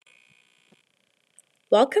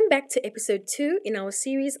Welcome back to episode 2 in our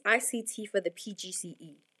series ICT for the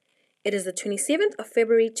PGCE. It is the 27th of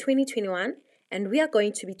February 2021 and we are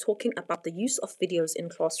going to be talking about the use of videos in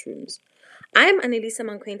classrooms. I am Annelisa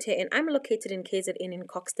Mankwente and I'm located in KZN in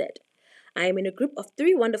Kokstad. I am in a group of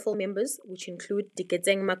 3 wonderful members which include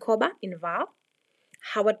Diketseng Makoba in Vaal,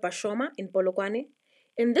 Howard Bashoma in Polokwane.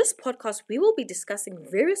 In this podcast, we will be discussing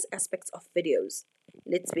various aspects of videos.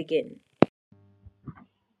 Let's begin.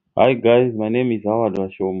 Hi guys, my name is Howard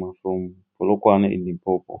Washoma from Polokwane in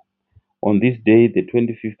Limpopo. On this day, the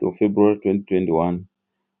 25th of February 2021,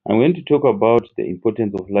 I'm going to talk about the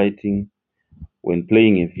importance of lighting when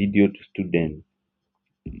playing a video to students.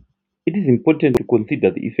 It is important to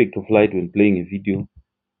consider the effect of light when playing a video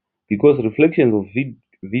because reflections of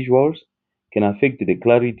visuals can affect the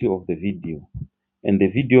clarity of the video, and the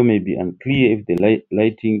video may be unclear if the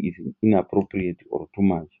lighting is inappropriate or too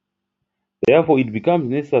much. Therefore, it becomes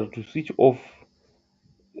necessary to switch off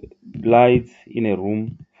lights in a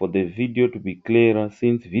room for the video to be clearer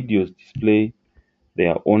since videos display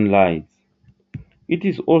their own lights. It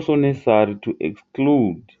is also necessary to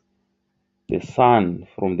exclude the sun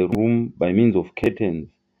from the room by means of curtains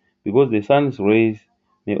because the sun's rays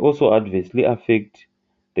may also adversely affect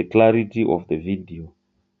the clarity of the video.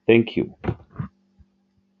 Thank you.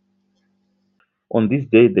 On this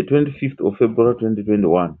day, the 25th of February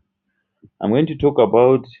 2021, I'm going to talk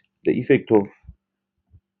about the effect of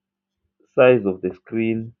size of the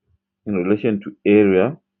screen in relation to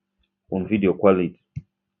area on video quality.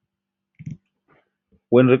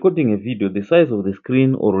 When recording a video, the size of the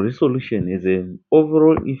screen or resolution has an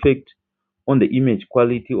overall effect on the image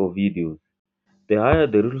quality of videos. The higher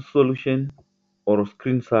the resolution or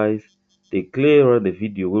screen size, the clearer the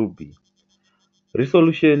video will be.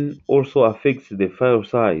 Resolution also affects the file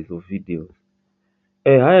size of videos.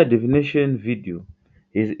 A higher definition video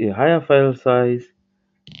is a higher file size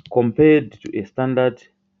compared to a standard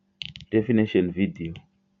definition video.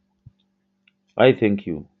 I thank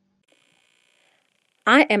you.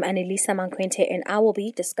 I am Annelisa Mankwente and I will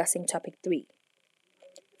be discussing topic 3.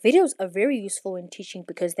 Videos are very useful in teaching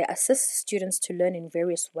because they assist students to learn in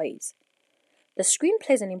various ways. The screen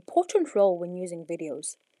plays an important role when using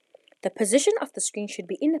videos. The position of the screen should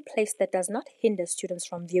be in a place that does not hinder students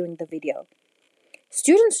from viewing the video.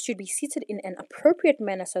 Students should be seated in an appropriate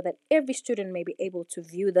manner so that every student may be able to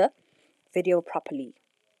view the video properly.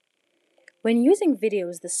 When using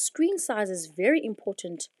videos, the screen size is very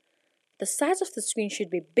important. The size of the screen should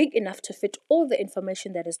be big enough to fit all the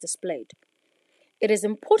information that is displayed. It is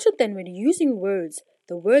important that when using words,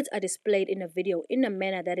 the words are displayed in a video in a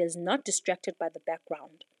manner that is not distracted by the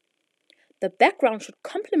background. The background should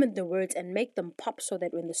complement the words and make them pop so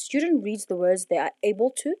that when the student reads the words, they are able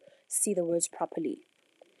to see the words properly.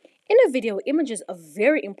 In a video, images are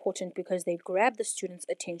very important because they grab the student's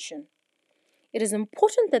attention. It is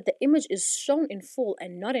important that the image is shown in full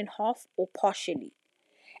and not in half or partially,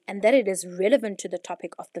 and that it is relevant to the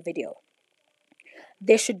topic of the video.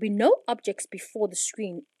 There should be no objects before the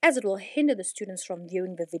screen as it will hinder the students from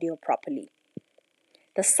viewing the video properly.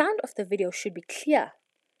 The sound of the video should be clear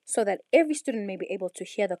so that every student may be able to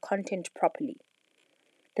hear the content properly.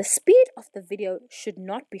 The speed of the video should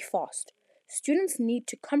not be fast. Students need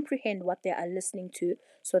to comprehend what they are listening to,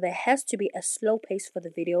 so there has to be a slow pace for the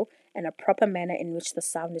video and a proper manner in which the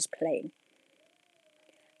sound is playing.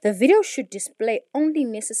 The video should display only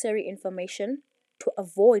necessary information to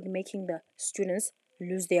avoid making the students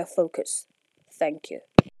lose their focus. Thank you.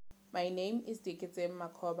 My name is Diketseng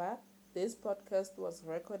Makoba. This podcast was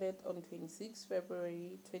recorded on 26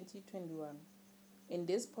 February 2021. In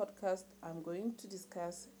this podcast, I'm going to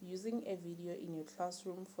discuss using a video in your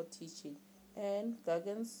classroom for teaching and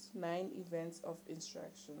Gagan's 9 events of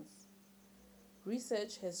instructions.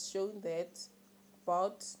 Research has shown that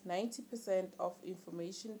about 90% of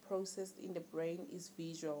information processed in the brain is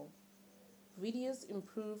visual. Videos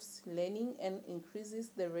improves learning and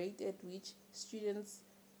increases the rate at which students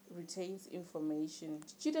retains information.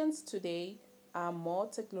 Students today are more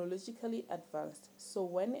technologically advanced, so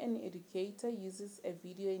when an educator uses a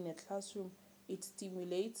video in a classroom, it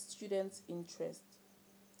stimulates students' interest.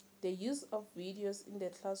 The use of videos in the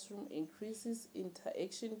classroom increases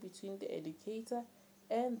interaction between the educator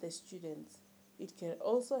and the students. It can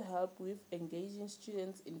also help with engaging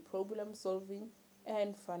students in problem solving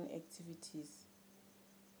and fun activities.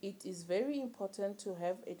 It is very important to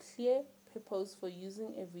have a clear purpose for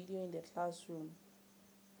using a video in the classroom.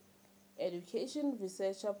 Education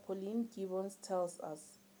researcher Pauline Gibbons tells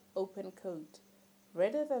us, open quote,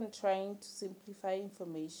 rather than trying to simplify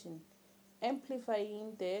information,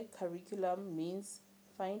 amplifying the curriculum means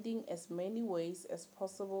finding as many ways as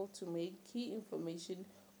possible to make key information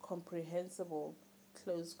comprehensible.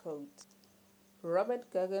 Close quote.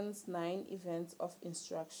 Robert Gagan's 9 events of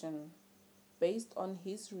instruction, based on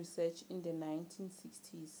his research in the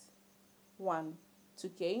 1960s. 1. To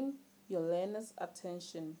gain your learner's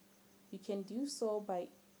attention. You can do so by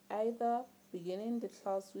either beginning the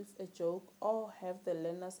class with a joke or have the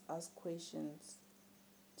learners ask questions.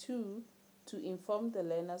 2. To inform the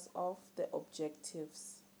learners of the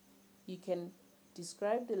objectives. You can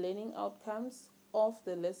describe the learning outcomes of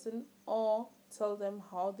the lesson or tell them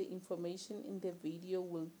how the information in the video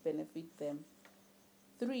will benefit them.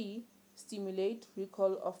 3. Stimulate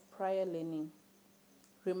recall of prior learning.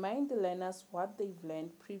 Remind the learners what they've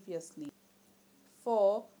learned previously.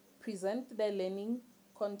 4. Present the learning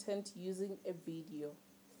content using a video.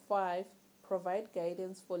 5. Provide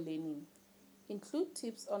guidance for learning. Include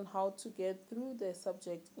tips on how to get through the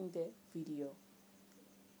subject in the video.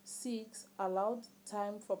 6. Allow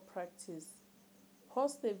time for practice.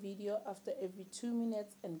 Pause the video after every 2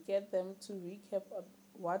 minutes and get them to recap on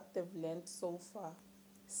what they've learned so far.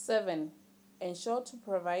 7. Ensure to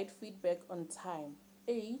provide feedback on time.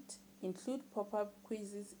 8. Include pop-up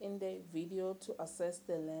quizzes in the video to assess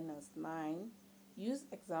the learners. 9. Use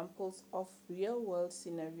examples of real-world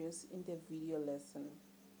scenarios in the video lesson.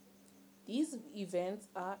 These events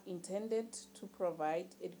are intended to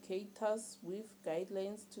provide educators with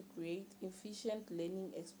guidelines to create efficient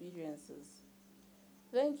learning experiences.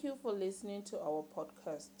 Thank you for listening to our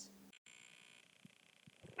podcast.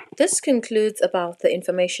 This concludes about the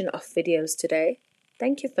information of videos today.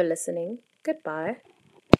 Thank you for listening. Goodbye.